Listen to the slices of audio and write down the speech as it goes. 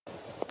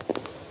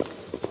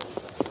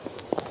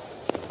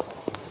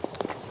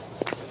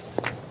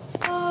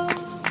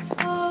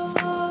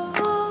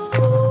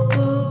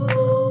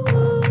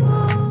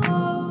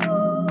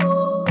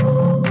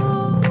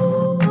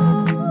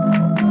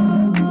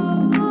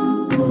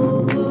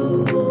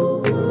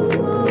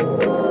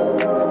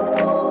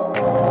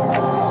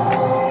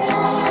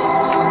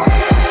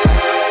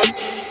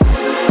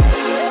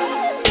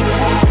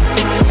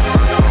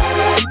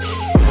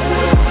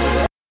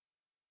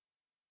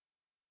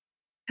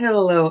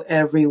Hello,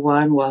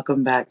 everyone.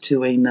 Welcome back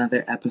to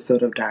another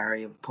episode of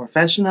Diary of a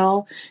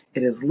Professional.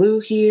 It is Lou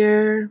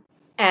here,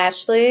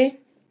 Ashley.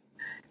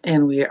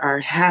 and we are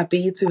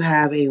happy to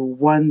have a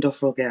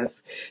wonderful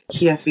guest,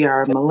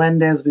 Kiafiara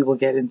Melendez. We will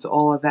get into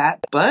all of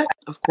that, but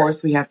of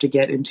course, we have to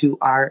get into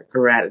our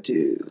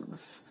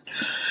gratitudes.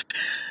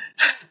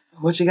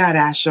 What you got,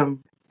 Asham?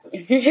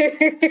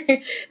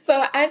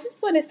 So I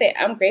just want to say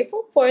I'm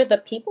grateful for the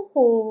people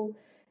who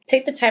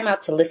take the time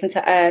out to listen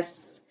to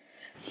us.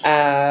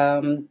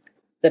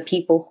 The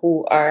people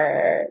who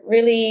are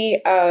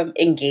really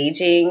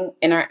engaging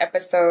in our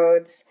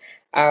episodes.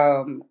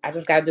 I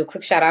just got to do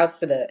quick shout outs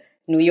to the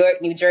New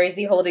York, New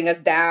Jersey holding us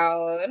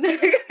down.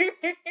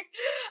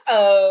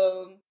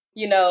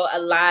 A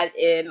lot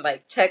in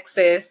like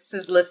Texas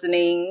is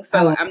listening.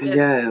 So I'm just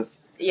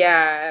Yes.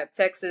 yeah,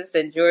 Texas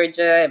and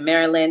Georgia and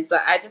Maryland. So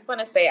I just want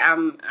to say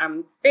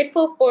I'm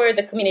grateful for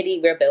the community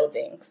we're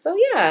building. So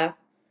yeah.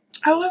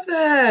 I love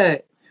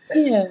that.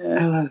 Yeah.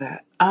 I love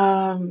that.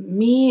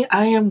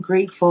 I am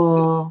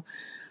grateful.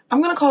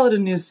 I'm going to call it a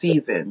new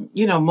season.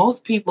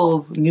 Most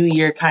people's new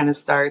year kind of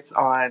starts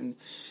on,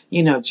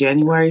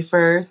 January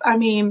 1st. I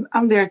mean,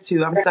 I'm there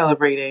too. I'm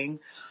celebrating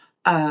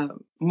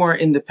more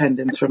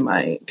independence from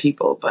my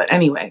people. But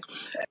anyway,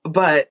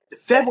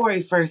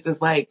 February 1st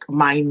is like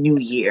my new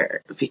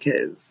year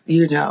because,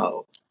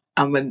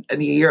 I'm a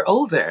year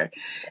older.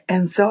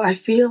 And so I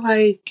feel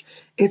like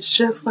it's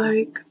just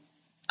like,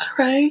 all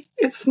right,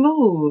 it's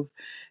smooth.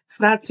 It's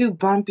not too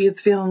bumpy.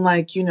 It's feeling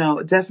like,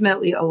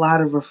 definitely a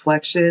lot of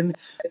reflection,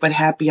 but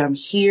happy I'm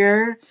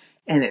here.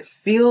 And it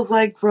feels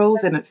like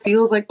growth and it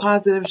feels like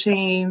positive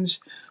change.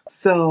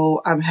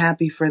 So I'm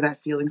happy for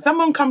that feeling. Some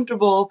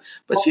uncomfortable,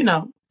 but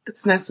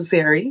it's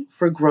necessary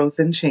for growth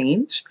and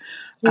change.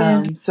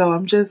 Yeah. So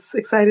I'm just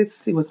excited to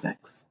see what's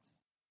next.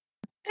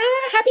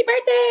 Happy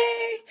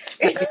birthday!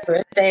 Happy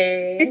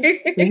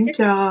birthday. Thank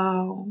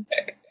y'all.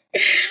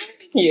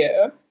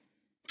 Yeah.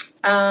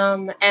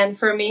 And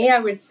for me, I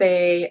would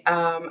say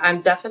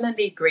I'm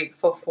definitely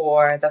grateful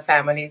for the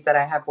families that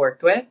I have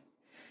worked with,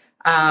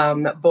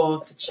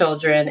 both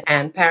children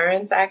and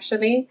parents,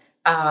 actually.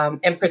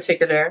 In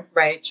particular,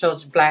 right,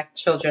 Black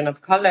children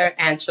of color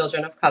and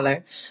children of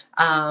color.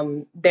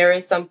 There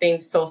is something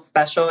so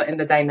special in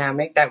the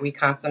dynamic that we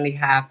constantly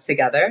have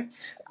together,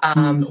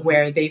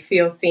 where they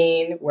feel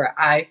seen, where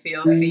I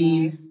feel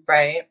seen,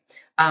 right?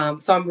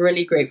 So I'm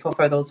really grateful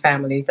for those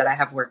families that I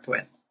have worked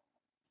with.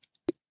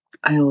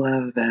 I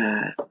love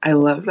that. I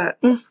love that.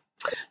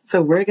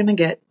 So we're going to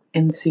get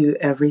into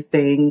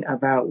everything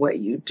about what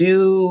you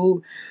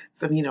do,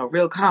 some,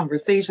 real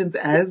conversations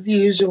as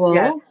usual.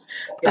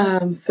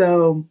 Yeah.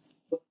 So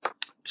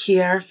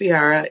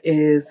Kiara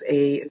is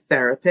a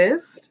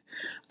therapist.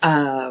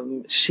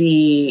 You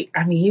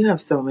have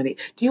so many.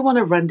 Do you want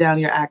to run down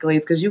your accolades?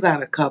 Because you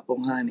got a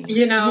couple, honey.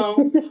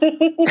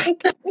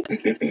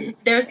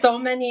 There's so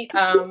many,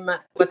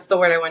 what's the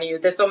word I want to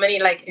use? There's so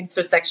many like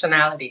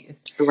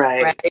intersectionalities.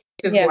 Right.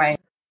 Yeah.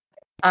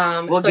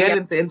 We'll get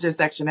into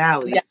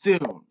intersectionality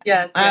soon.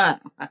 Yes.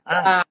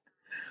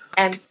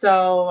 And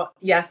so,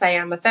 yes, I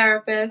am a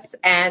therapist,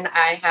 and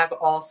I have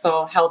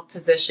also held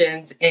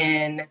positions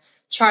in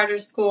charter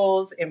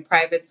schools, in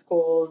private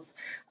schools,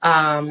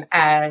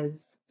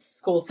 as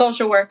school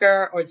social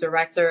worker or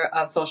director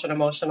of social and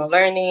emotional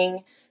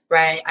learning,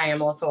 right? I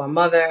am also a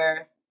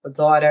mother, a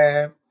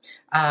daughter.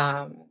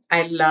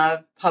 I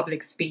love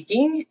public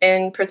speaking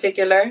in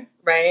particular,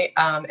 right?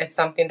 It's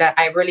something that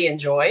I really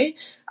enjoy,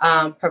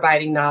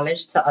 providing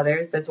knowledge to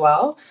others as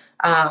well.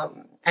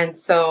 And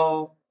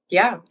so,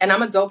 yeah, and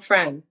I'm a dope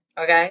friend,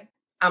 okay?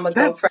 I'm a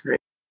dope friend. Great.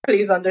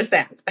 Please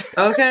understand.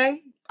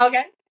 Okay.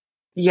 Okay?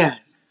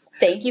 Yes.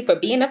 Thank you for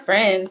being a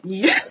friend.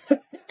 Yes.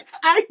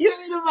 I get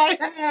it in my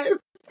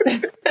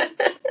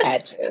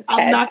head.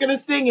 I'm not going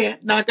to sing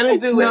it. Not going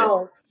to do it.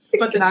 No,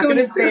 but the tune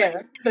is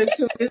there. The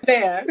tune is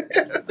there.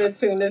 The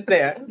tune is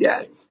there.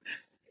 Yes.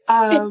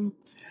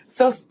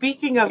 So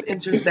speaking of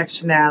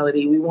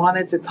intersectionality, we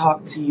wanted to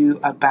talk to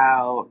you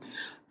about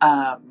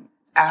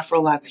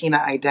Afro-Latina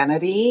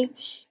identity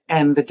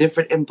and the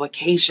different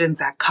implications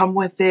that come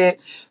with it.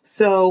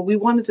 So we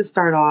wanted to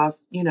start off,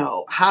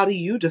 how do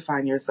you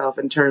define yourself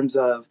in terms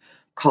of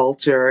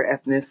culture,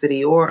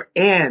 ethnicity,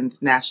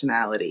 and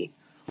nationality?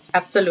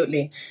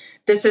 Absolutely.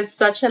 This is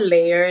such a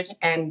layered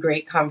and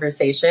great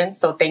conversation.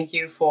 So thank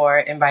you for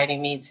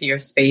inviting me to your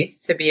space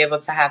to be able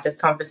to have this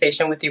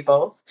conversation with you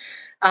both.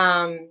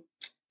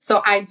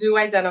 So I do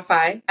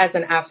identify as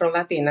an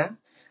Afro-Latina.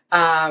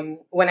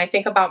 When I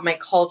think about my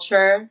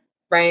culture,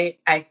 right,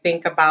 I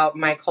think about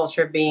my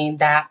culture being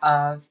that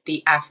of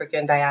the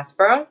African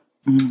diaspora.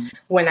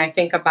 When I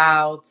think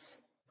about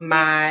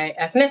my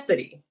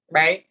ethnicity,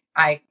 right,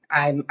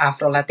 I'm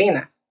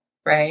Afro-Latina,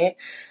 right?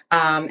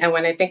 And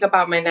when I think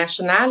about my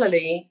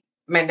nationality,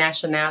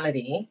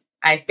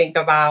 I think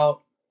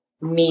about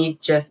me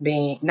just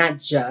being, not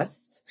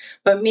just,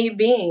 but me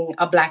being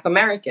a Black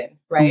American,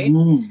 right?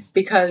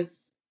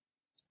 Because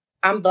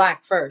I'm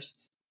Black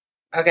first,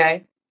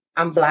 okay?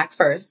 I'm Black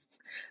first.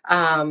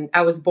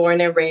 I was born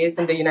and raised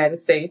in the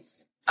United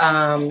States.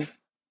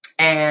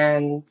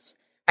 And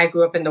I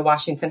grew up in the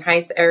Washington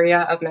Heights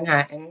area of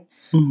Manhattan.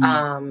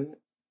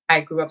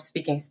 I grew up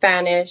speaking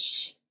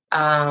Spanish.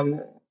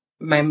 My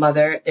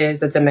mother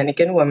is a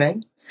Dominican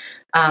woman.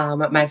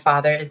 My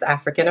father is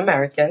African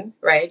American,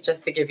 right?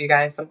 Just to give you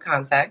guys some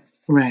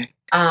context. Right.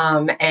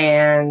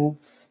 And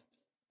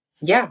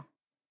yeah,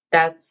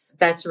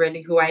 that's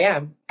really who I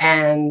am.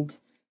 And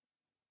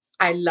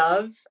I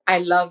love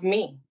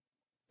me.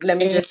 Let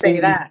me just say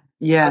that.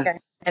 Yes. Okay.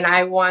 And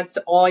I want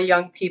all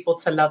young people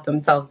to love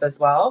themselves as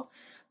well.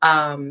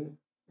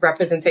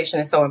 Representation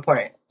is so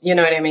important. You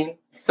know what I mean?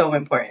 So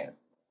important.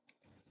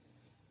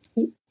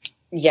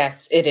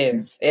 Yes, it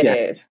is. It Yeah.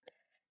 is.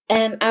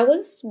 And I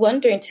was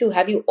wondering too,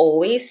 have you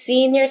always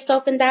seen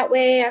yourself in that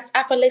way as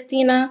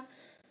Afro-Latina?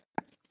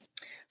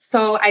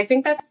 So I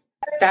think that's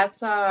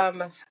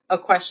a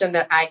question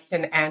that I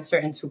can answer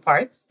in two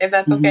parts, if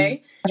that's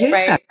okay. Yeah.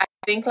 Right? I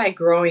think like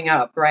growing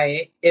up,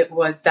 right, it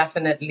was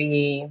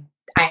definitely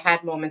I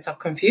had moments of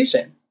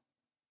confusion,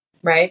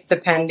 right?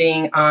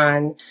 Depending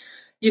on,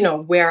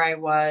 where I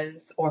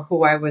was or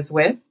who I was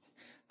with.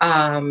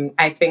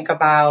 I think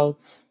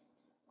about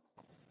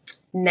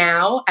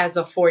now as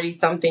a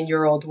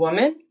 40-something-year-old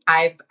woman,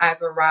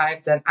 I've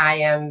arrived and I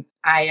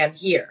am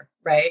here,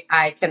 right?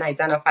 I can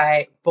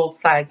identify both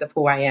sides of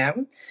who I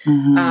am.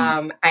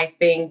 I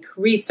think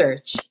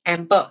research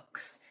and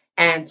books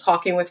and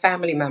talking with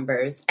family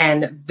members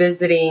and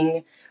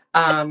visiting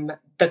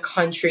the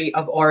country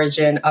of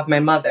origin of my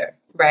mother,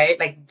 right?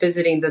 Like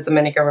visiting the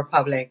Dominican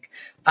Republic,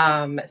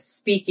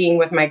 speaking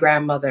with my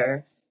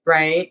grandmother,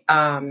 right?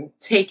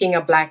 Taking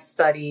a Black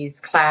Studies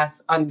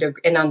class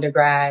in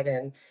undergrad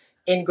and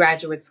in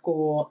graduate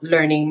school,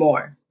 learning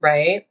more,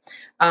 right?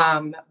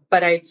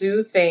 But I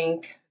do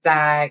think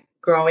that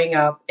growing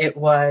up, it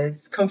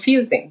was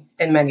confusing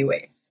in many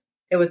ways.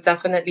 It was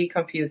definitely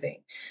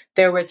confusing.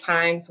 There were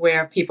times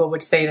where people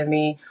would say to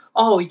me,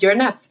 "Oh, you're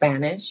not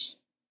Spanish."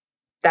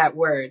 That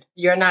word,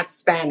 "you're not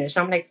Spanish."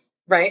 I'm like,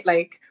 right?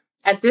 Like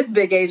at this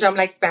big age, I'm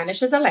like,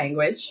 Spanish is a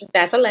language.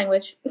 That's a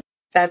language.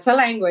 That's a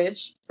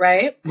language,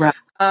 right? Right.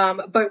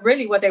 But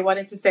really what they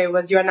wanted to say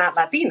was, "You're not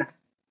Latina."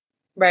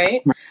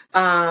 Right?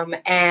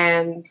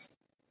 And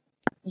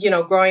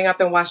growing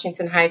up in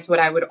Washington Heights, what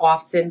I would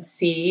often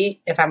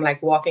see if I'm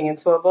like walking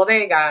into a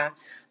bodega,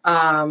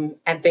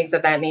 and things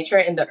of that nature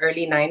in the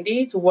early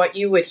 90s, what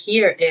you would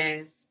hear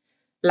is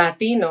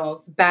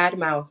Latinos bad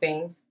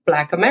mouthing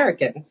Black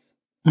Americans,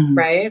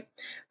 right?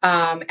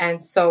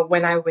 And so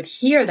when I would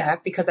hear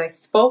that, because I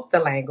spoke the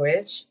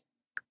language,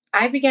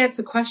 I began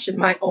to question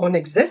my own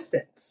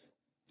existence,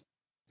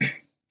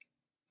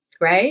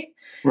 right?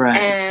 Right.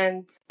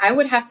 And I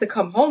would have to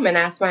come home and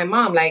ask my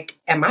mom, like,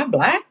 am I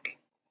Black?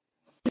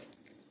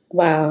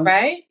 Wow.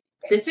 Right?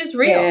 This is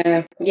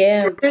real.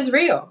 Yeah. This is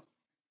real.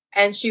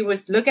 And she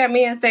would look at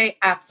me and say,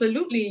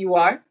 absolutely, you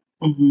are.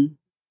 You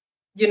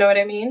know what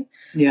I mean?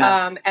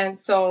 Yeah. And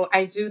so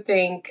I do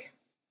think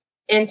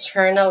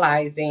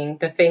internalizing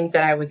the things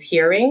that I was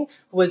hearing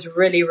was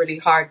really, really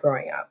hard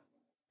growing up.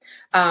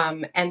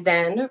 And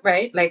then,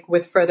 right, like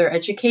with further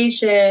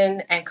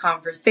education and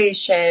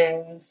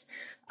conversations,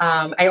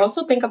 I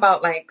also think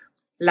about like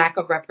lack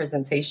of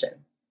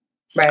representation,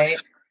 right?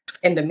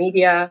 In the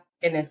media,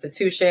 in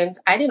institutions.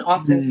 I didn't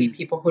often see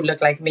people who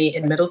looked like me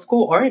in middle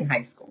school or in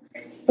high school.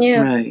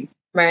 Yeah. Right.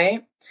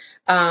 Right.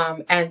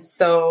 And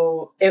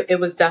so it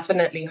was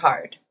definitely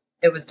hard.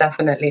 It was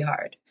definitely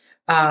hard.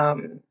 I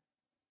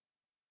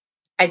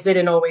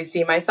didn't always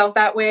see myself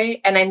that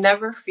way. And I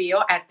never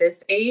feel at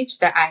this age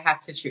that I have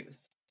to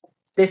choose.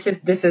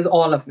 This is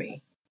all of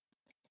me.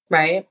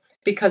 Right.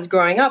 Because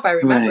growing up, I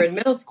remember in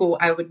middle school,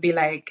 I would be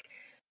like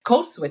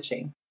code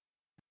switching.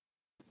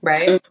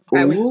 Right.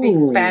 I would speak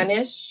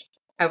Spanish.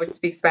 I would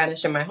speak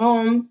Spanish in my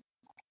home.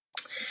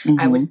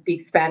 I would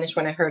speak Spanish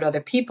when I heard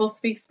other people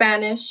speak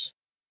Spanish.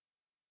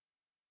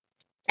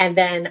 And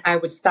then I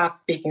would stop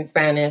speaking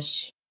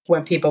Spanish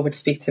when people would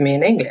speak to me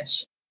in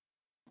English.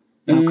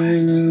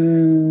 Okay.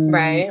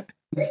 Right?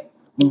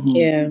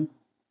 Yeah.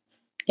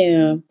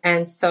 Yeah.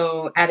 And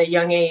so at a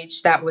young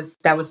age, that was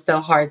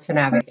still hard to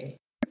navigate.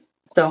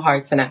 Still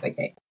hard to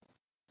navigate.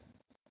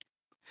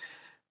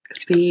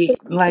 See,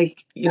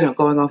 like,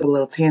 going off a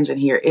little tangent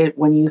here,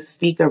 when you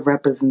speak of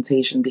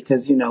representation,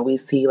 because, we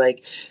see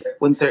like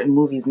when certain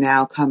movies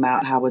now come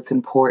out, how it's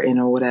important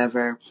or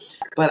whatever.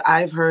 But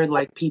I've heard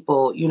like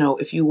people,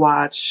 if you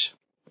watch,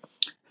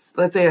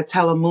 let's say a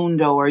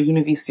Telemundo or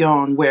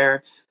Univision,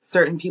 where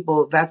certain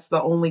people, that's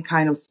the only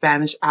kind of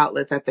Spanish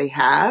outlet that they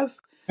have,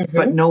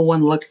 but no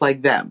one looks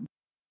like them.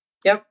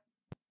 Yep.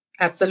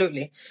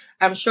 Absolutely.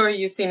 I'm sure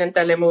you've seen in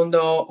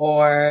Telemundo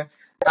or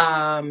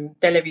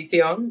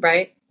Televisión,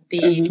 right?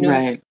 The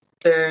news,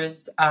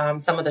 there's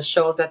some of the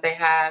shows that they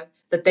have,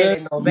 the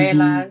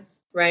telenovelas,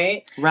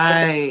 right?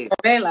 Right. The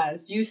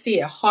telenovelas, you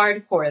see it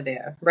hardcore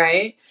there,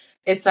 right?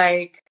 It's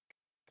like,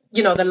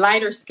 the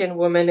lighter skinned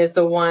woman is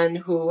the one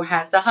who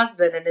has the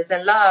husband and is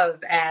in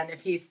love. And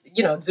if he's,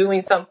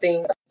 doing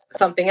something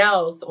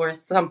else or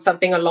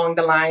something along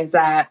the lines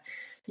that,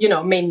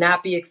 may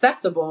not be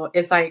acceptable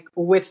is like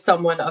with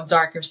someone of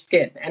darker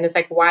skin. And it's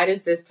like, why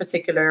does this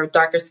particular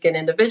darker skin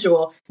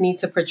individual need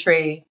to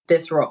portray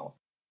this role?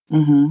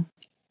 Mm-hmm.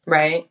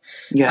 Right?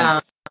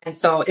 Yes. And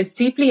so it's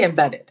deeply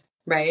embedded,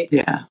 right?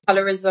 Yeah.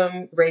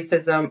 Colorism,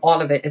 racism,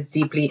 all of it is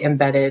deeply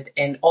embedded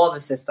in all the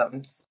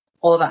systems,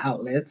 all the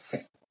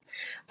outlets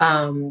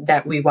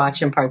that we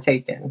watch and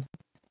partake in.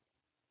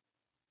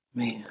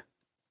 Man.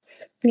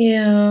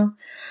 Yeah.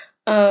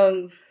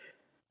 Well,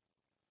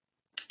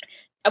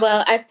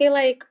 I feel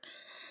like,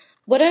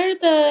 what are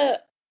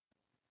the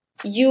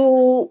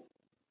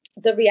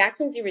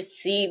reactions you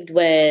received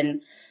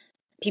when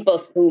people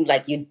assumed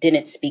like you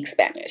didn't speak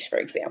Spanish, for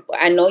example?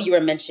 I know you were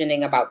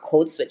mentioning about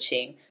code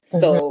switching.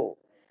 So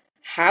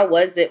how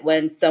was it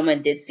when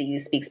someone did see you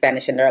speak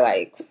Spanish and they're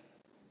like,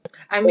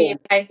 I mean,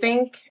 I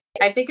think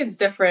it's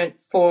different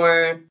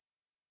for,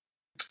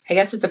 I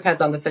guess it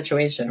depends on the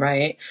situation,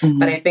 right? Mm-hmm.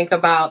 But I think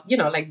about,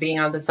 like being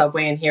on the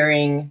subway and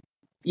hearing,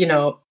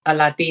 a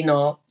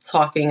Latino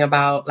talking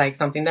about like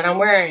something that I'm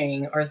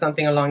wearing or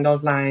something along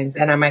those lines.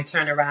 And I might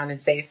turn around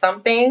and say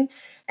something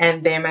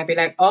and they might be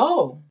like,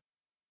 oh,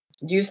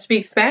 you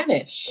speak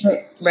Spanish,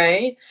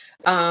 right?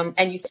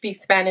 And you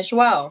speak Spanish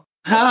well.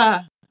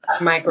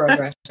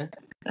 Microaggression.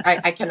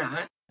 I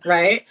cannot,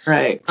 right?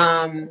 Right.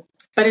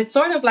 But it's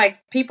sort of like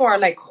people are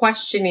like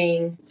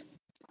questioning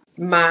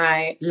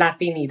my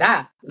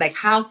Latinidad. Like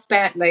how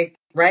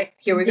right?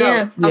 Here we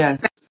go. How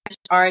Spanish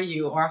are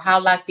you? Or how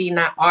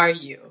Latina are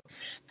you?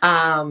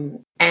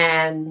 And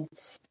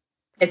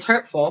it's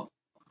hurtful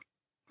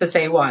to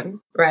say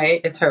one,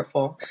 right? It's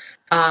hurtful.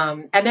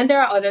 And then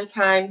there are other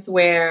times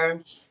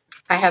where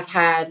I have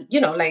had,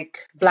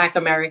 like Black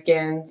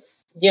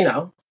Americans,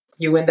 you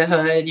in the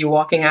hood, you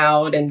walking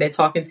out and they're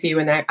talking to you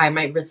and I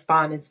might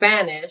respond in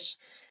Spanish.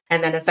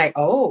 And then it's like,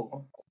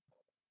 oh,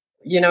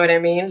 you know what I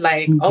mean?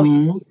 Like, oh,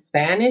 you speak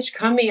Spanish?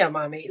 Come here,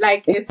 mommy.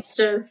 Like, it's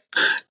just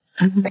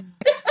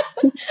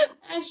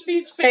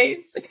Ashley's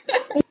face.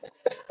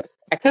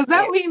 Because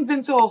that leans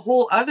into a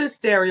whole other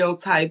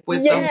stereotype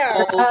with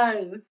the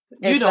whole,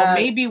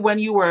 maybe when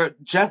you were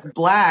just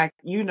Black,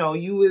 you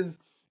was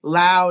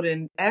loud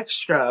and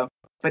extra,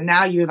 but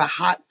now you're the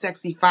hot,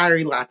 sexy,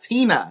 fiery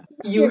Latina.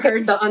 You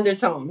heard the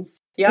undertones.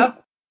 Yep.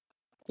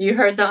 You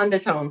heard the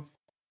undertones.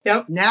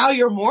 Yep. Now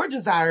you're more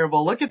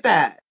desirable. Look at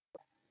that.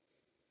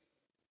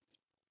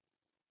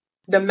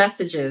 The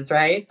messages,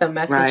 right? The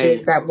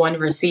messages that one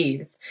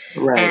receives.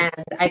 Right.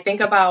 And I think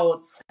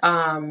about,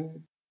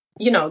 the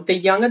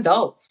young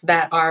adults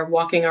that are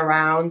walking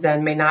around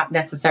and may not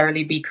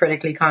necessarily be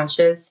critically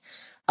conscious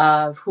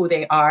of who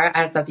they are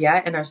as of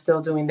yet and are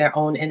still doing their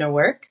own inner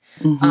work.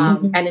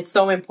 And it's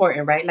so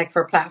important, right? Like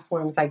for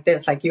platforms like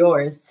this, like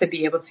yours, to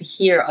be able to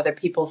hear other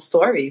people's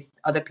stories,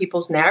 other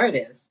people's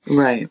narratives.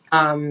 Right.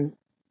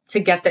 To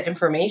get the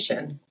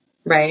information,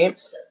 right?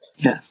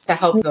 Yes. To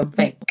help them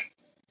think.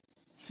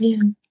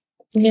 Yeah.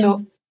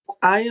 So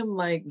I am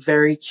like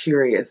very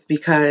curious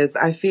because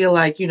I feel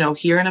like,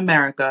 here in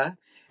America,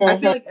 I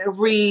feel like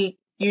every,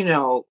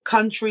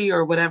 country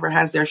or whatever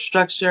has their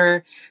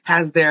structure,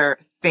 has their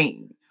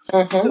thing.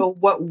 So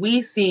what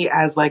we see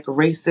as like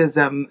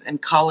racism and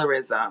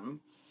colorism,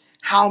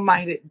 how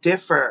might it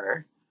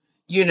differ,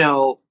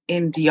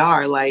 in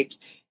DR? Like,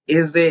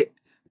 is it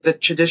the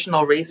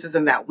traditional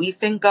racism that we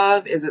think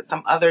of? Is it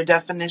some other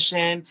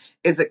definition?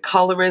 Is it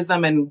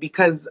colorism? And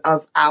because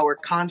of our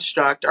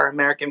construct, our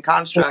American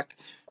construct,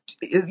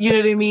 you know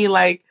what I mean?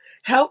 Like,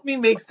 help me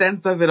make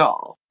sense of it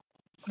all.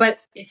 But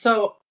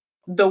so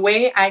the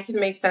way I can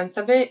make sense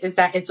of it is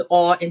that it's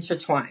all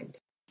intertwined,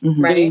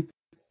 right?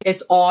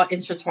 It's all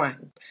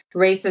intertwined.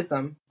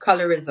 Racism,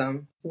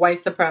 colorism, white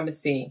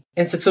supremacy,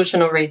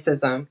 institutional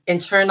racism,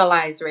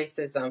 internalized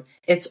racism,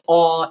 it's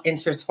all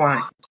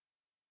intertwined.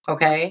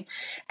 Okay.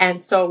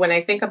 And so when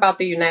I think about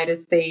the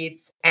United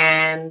States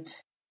and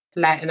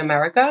Latin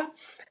America,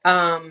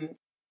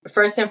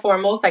 first and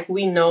foremost, like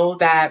we know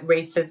that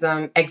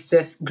racism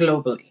exists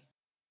globally,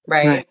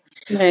 right?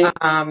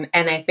 And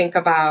I think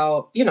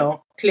about,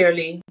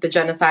 clearly the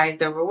genocides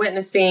that we're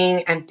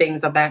witnessing and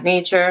things of that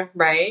nature,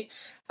 right?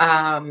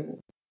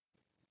 And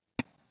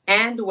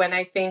when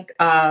I think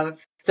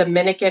of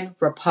Dominican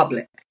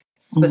Republic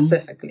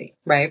specifically,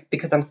 right?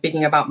 Because I'm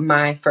speaking about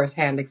my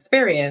firsthand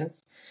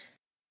experience.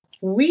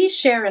 We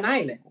share an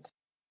island.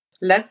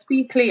 Let's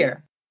be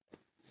clear.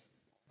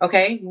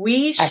 Okay?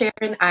 We share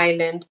an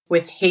island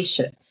with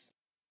Haitians.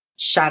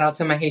 Shout out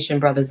to my Haitian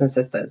brothers and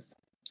sisters.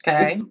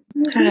 Okay?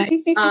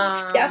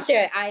 Y'all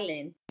share an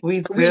island.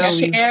 We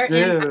share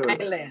an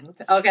island.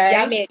 Okay?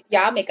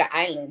 Y'all make an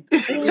island.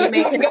 We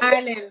make an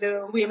island,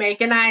 dude. We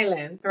make an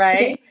island,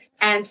 right?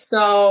 And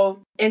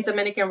so in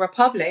Dominican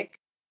Republic,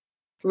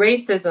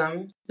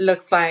 racism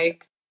looks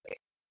like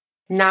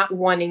not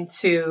wanting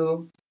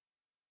to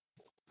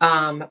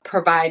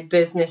provide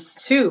business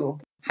to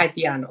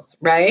Haitianos,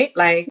 right?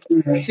 Like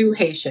to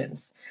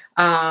Haitians,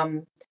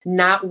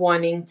 not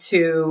wanting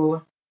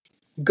to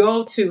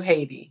go to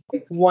Haiti,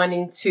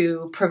 wanting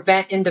to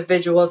prevent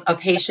individuals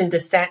of Haitian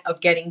descent of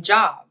getting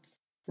jobs,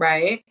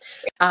 right?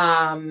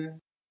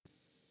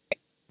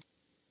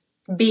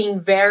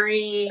 being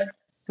very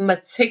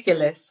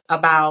meticulous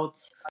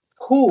about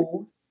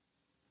who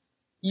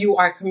you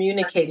are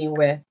communicating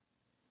with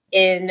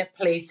in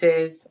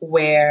places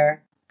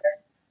where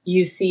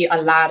you see a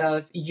lot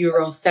of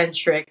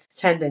Eurocentric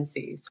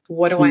tendencies.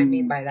 What do I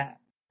mean by that?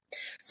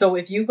 So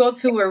if you go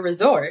to a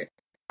resort,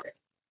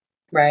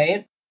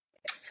 right?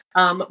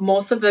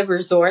 Most of the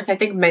resorts, I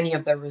think many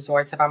of the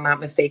resorts, if I'm not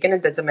mistaken,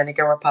 in the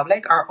Dominican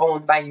Republic are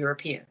owned by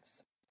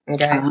Europeans.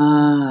 Okay.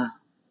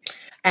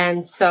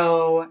 And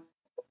so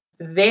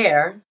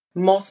there,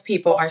 most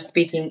people are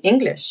speaking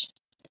English,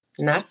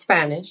 not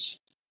Spanish.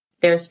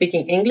 They're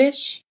speaking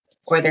English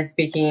or they're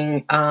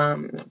speaking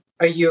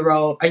a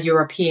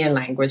European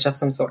language of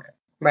some sort,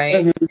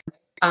 right?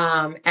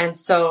 And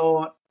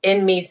so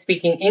in me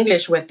speaking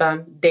English with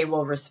them, they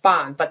will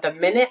respond. But the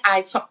minute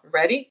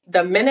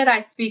the minute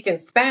I speak in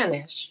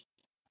Spanish,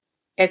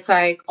 it's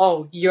like,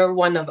 oh, you're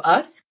one of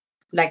us,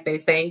 like they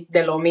say,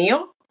 de lo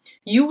mío.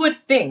 You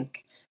would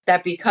think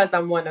that because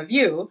I'm one of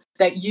you,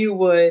 that you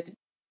would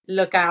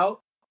look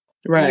out,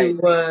 Right. you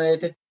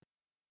would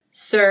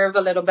serve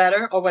a little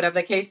better or whatever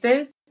the case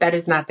is. That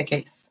is not the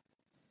case.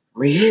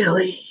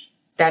 Really?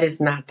 That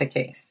is not the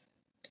case.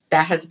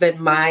 That has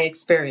been my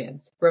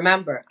experience.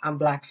 Remember, I'm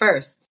Black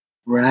first.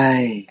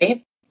 Right.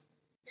 Right?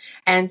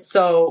 And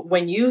so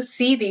when you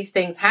see these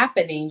things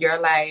happening, you're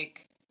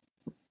like,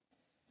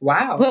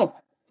 wow,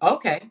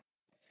 okay.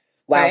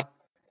 Wow. Right?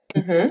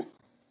 Mm-hmm.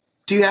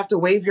 Do you have to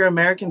waive your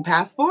American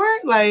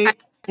passport?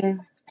 Like, I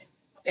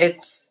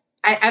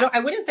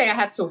wouldn't say I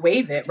had to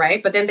waive it,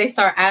 right? But then they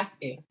start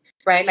asking,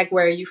 right? Like,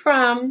 where are you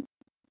from?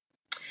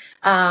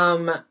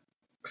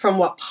 From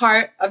what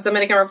part of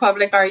Dominican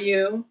Republic are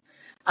you?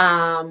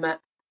 And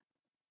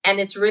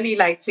it's really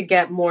like to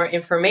get more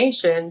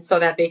information so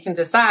that they can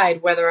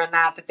decide whether or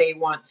not that they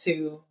want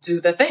to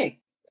do the thing.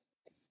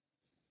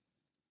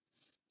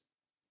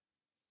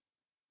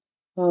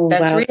 Oh,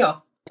 That's wow.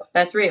 real.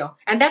 That's real.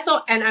 And that's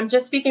all. And I'm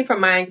just speaking from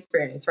my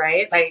experience,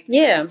 right? Like,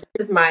 Yeah.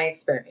 this is my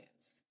experience.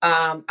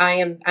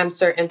 I'm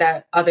certain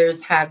that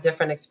others have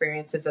different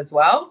experiences as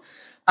well.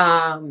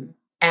 And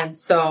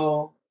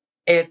so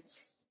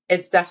it's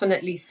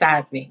definitely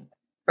saddening,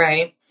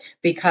 right?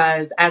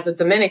 Because as a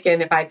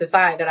Dominican, if I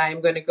decide that I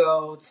am going to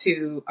go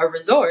to a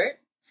resort,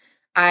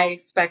 I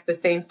expect the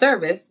same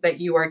service that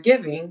you are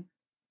giving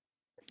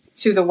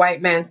to the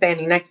white man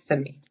standing next to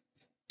me.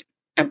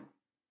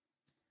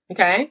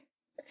 Okay?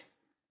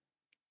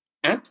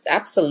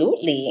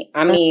 Absolutely.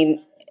 I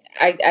mean,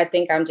 I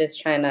think I'm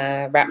just trying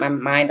to wrap my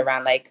mind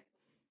around like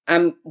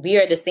we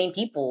are the same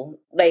people.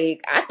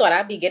 Like I thought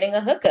I'd be getting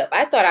a hookup.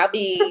 I thought I'd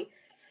be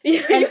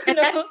and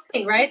that's the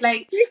thing, right?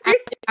 Like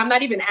I'm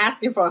not even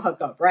asking for a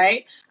hookup,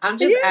 right? I'm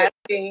just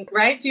asking,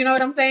 right? Do you know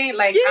what I'm saying?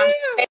 Like I'm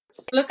saying,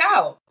 look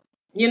out.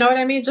 You know what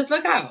I mean? Just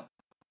look out.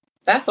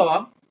 That's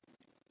all.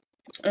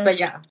 But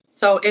yeah.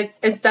 So it's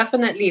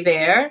definitely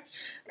there.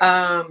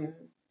 And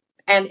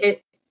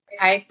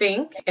I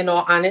think, in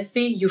all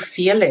honesty, you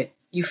feel it.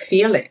 You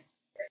feel it,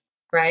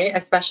 right?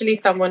 Especially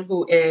someone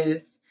who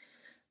is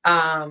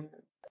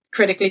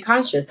critically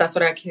conscious. That's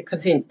what I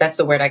continue. That's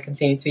the word I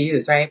continue to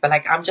use, right? But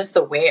like, I'm just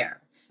aware,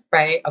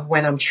 right, of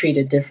when I'm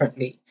treated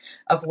differently,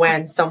 of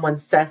when someone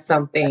says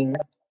something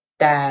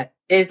that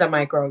is a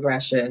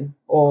microaggression,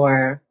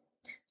 or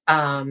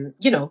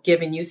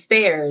giving you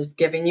stares,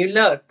 giving you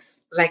looks.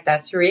 Like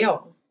that's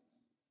real.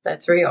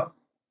 That's real.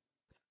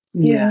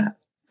 Yeah.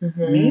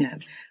 Mm-hmm.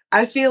 Man,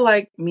 I feel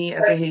like me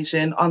as a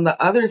Haitian, on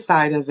the other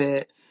side of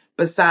it,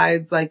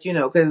 besides like,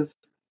 because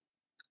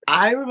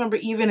I remember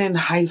even in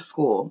high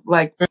school,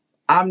 like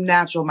I'm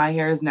natural, my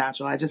hair is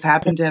natural. I just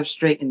happen to have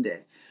straightened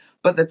it.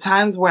 But the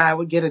times where I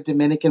would get a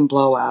Dominican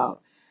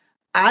blowout,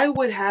 I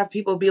would have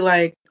people be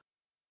like,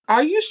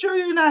 are you sure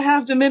you're not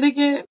half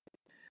Dominican?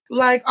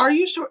 Like, are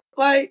you sure?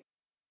 Like,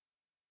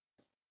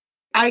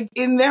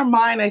 in their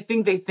mind, I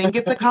think they think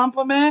it's a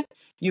compliment.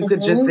 You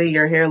could just say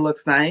your hair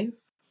looks nice.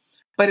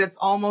 But it's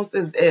almost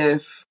as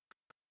if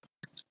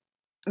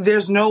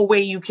there's no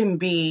way you can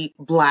be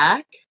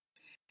Black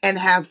and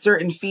have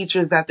certain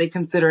features that they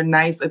consider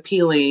nice,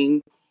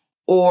 appealing,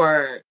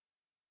 or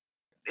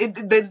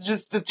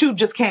the two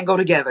just can't go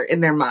together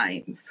in their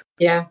minds.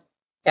 Yeah.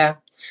 Yeah.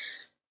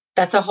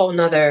 That's a whole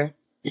nother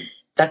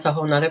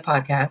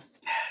podcast.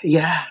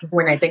 Yeah.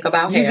 When I think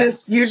about hair.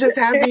 You just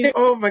have me,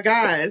 oh my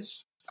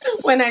gosh.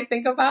 When I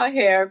think about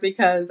hair,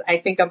 because I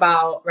think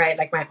about, right,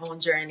 like my own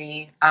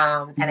journey,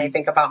 and I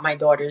think about my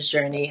daughter's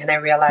journey, and I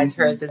realize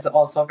hers is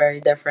also very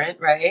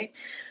different, right?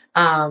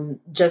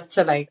 Just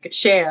to like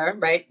share,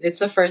 right? It's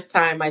the first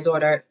time my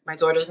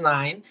daughter's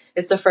 9.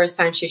 It's the first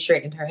time she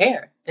straightened her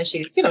hair, and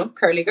she's,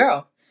 curly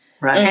girl.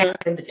 Right.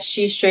 And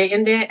she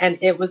straightened it, and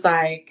it was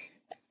like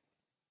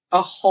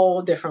a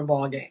whole different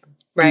ball game,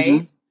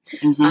 right?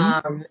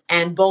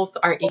 And both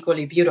are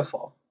equally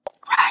beautiful.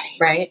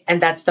 Right.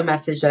 And that's the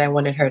message that I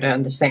wanted her to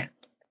understand.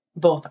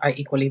 Both are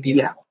equally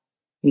beautiful.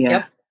 Yeah.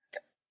 Yep.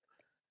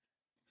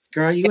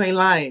 Girl, you ain't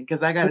lying,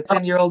 because I got a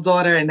 10-year-old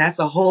daughter, and that's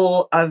a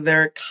whole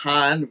other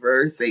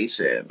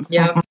conversation.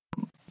 Yep.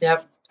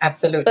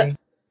 Absolutely.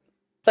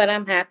 But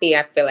I'm happy.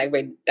 I feel like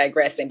we're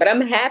digressing, but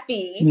I'm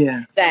happy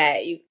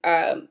that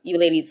you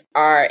ladies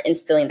are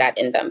instilling that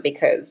in them,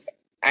 because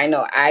I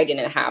know I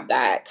didn't have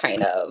that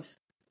kind of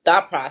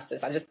thought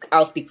process.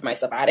 I'll speak for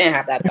myself. I didn't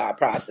have that thought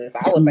process.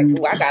 I was like,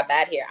 "Ooh, I got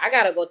bad hair. I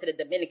gotta go to the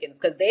Dominicans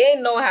because they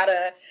know how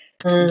to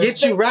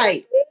get you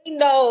right. They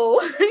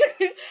know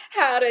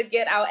how to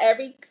get out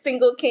every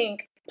single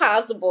kink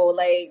possible.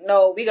 Like,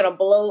 no, we're gonna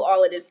blow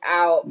all of this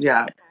out."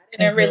 Yeah, I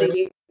didn't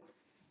really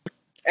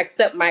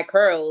accept my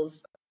curls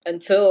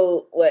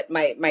until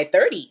my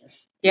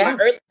 30s. Yeah.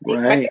 My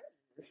 30s.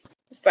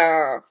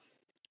 So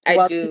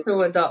I do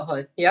to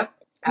adulthood. Yep.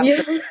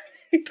 Absolutely.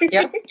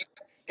 Yeah. Yep.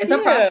 It's a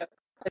process.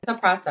 It's a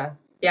process.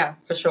 Yeah,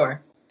 for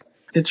sure.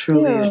 It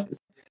truly is.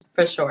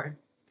 For sure.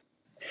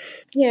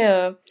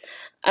 Yeah.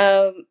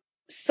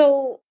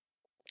 So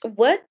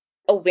what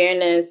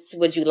awareness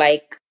would you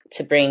like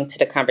to bring to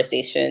the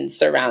conversation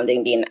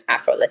surrounding being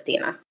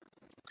Afro-Latina?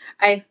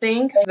 I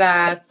think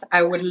that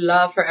I would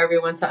love for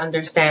everyone to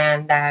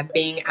understand that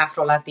being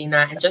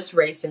Afro-Latina and just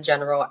race in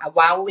general,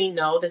 while we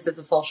know this is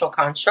a social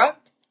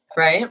construct,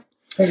 right?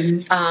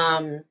 Things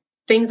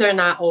are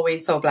not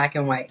always so black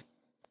and white,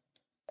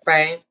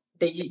 right?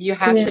 You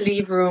have to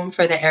leave room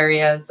for the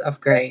areas of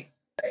gray.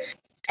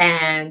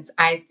 And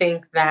I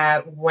think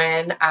that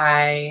when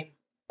I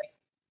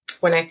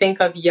think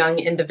of young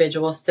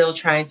individuals still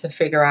trying to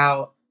figure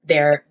out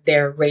their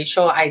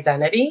racial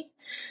identity,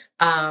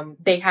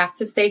 they have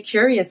to stay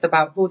curious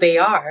about who they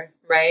are,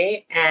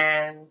 right?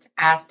 And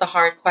ask the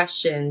hard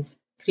questions.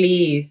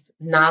 Please,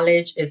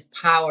 knowledge is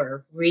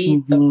power.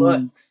 Read the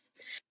books,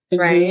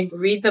 right?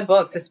 Read the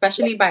books,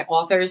 especially by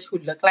authors who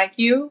look like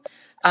you.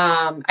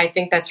 I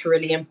think that's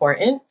really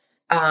important.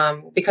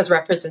 Because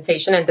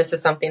representation, and this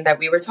is something that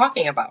we were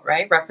talking about,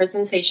 right?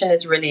 Representation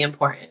is really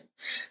important.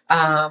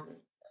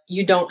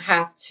 You don't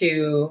have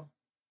to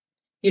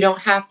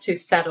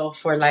settle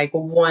for like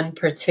one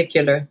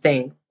particular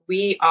thing.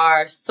 We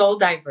are so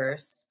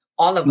diverse,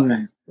 all of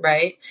us,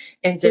 right?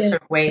 In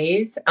different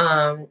ways.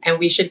 And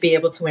we should be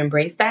able to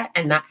embrace that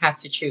and not have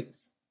to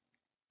choose.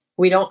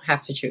 We don't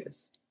have to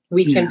choose.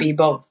 We can be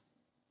both.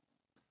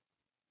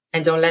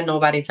 And don't let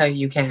nobody tell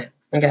you can't,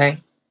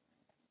 okay?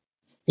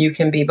 You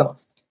can be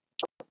both.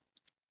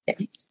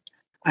 Yes.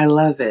 I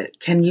love it.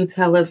 Can you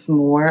tell us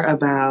more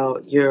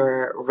about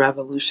your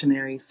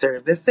revolutionary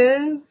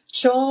services?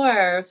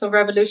 Sure. So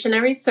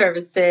Revolutionary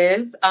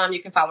Services,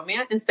 you can follow me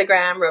on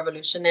Instagram,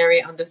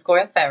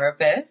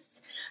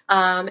 revolutionary_therapist.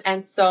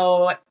 And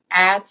so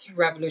at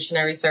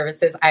Revolutionary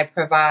Services, I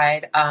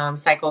provide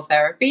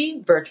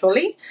psychotherapy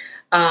virtually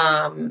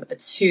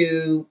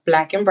to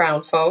Black and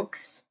Brown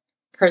folks,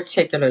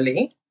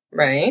 particularly,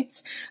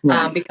 right?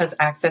 Because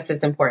access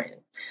is important.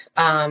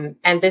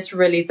 And this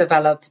really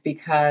developed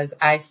because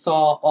I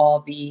saw all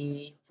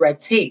the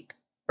red tape,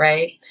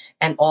 right?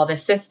 And all the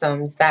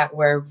systems that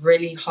were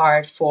really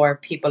hard for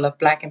people of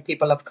Black and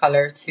people of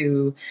color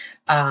to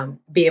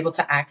be able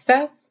to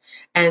access.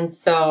 And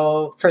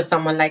so for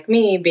someone like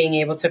me, being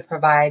able to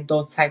provide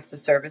those types of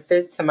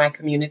services to my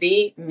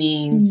community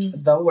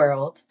means the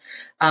world.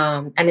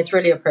 And it's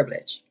really a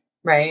privilege,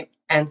 right?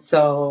 And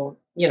so,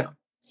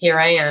 here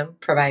I am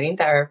providing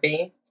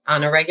therapy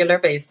on a regular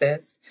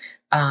basis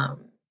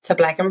to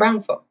Black and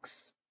Brown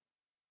folks.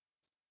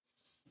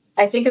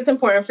 I think it's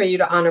important for you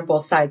to honor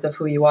both sides of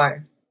who you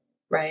are,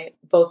 right?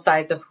 Both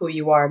sides of who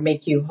you are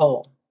make you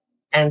whole.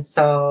 And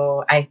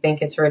so I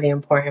think it's really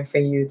important for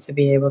you to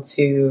be able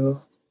to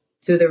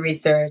do the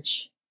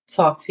research,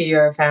 talk to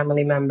your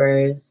family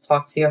members,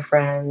 talk to your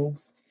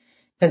friends,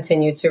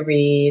 continue to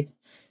read,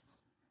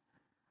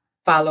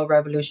 follow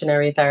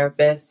revolutionary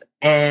therapists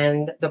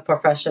and the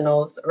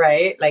professionals,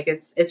 right? Like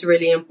it's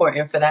really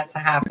important for that to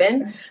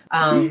happen,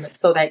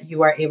 so that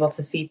you are able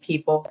to see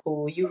people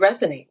who you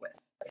resonate with,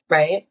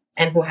 right?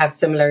 And who have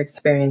similar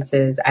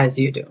experiences as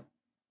you do.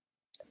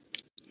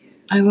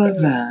 I love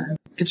that.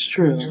 It's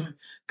true.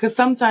 Because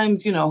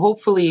sometimes,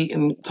 hopefully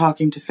in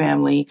talking to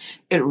family,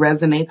 it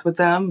resonates with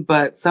them,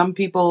 but some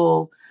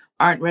people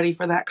aren't ready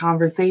for that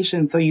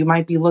conversation. So you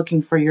might be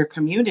looking for your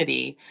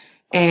community.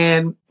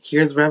 And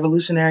here's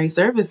Revolutionary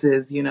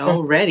Services,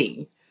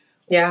 ready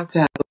to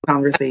have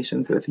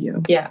conversations with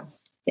you. Yeah,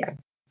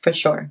 for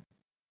sure.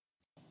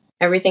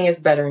 Everything is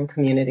better in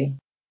community.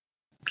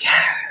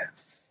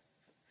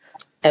 Yes.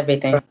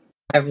 Everything.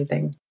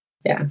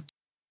 Yeah,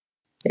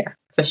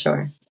 for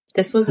sure.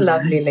 This was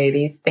lovely,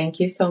 ladies. Thank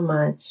you so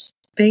much.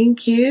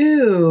 Thank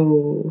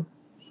you.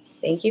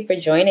 Thank you for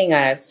joining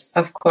us.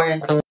 Of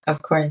course.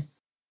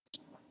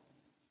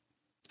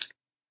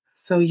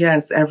 So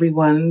yes,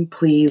 everyone,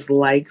 please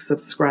like,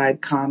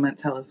 subscribe, comment,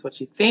 tell us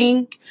what you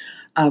think.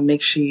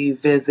 Make sure you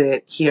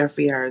visit Kiara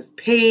Fiara's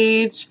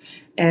page,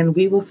 and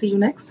we will see you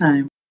next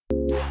time.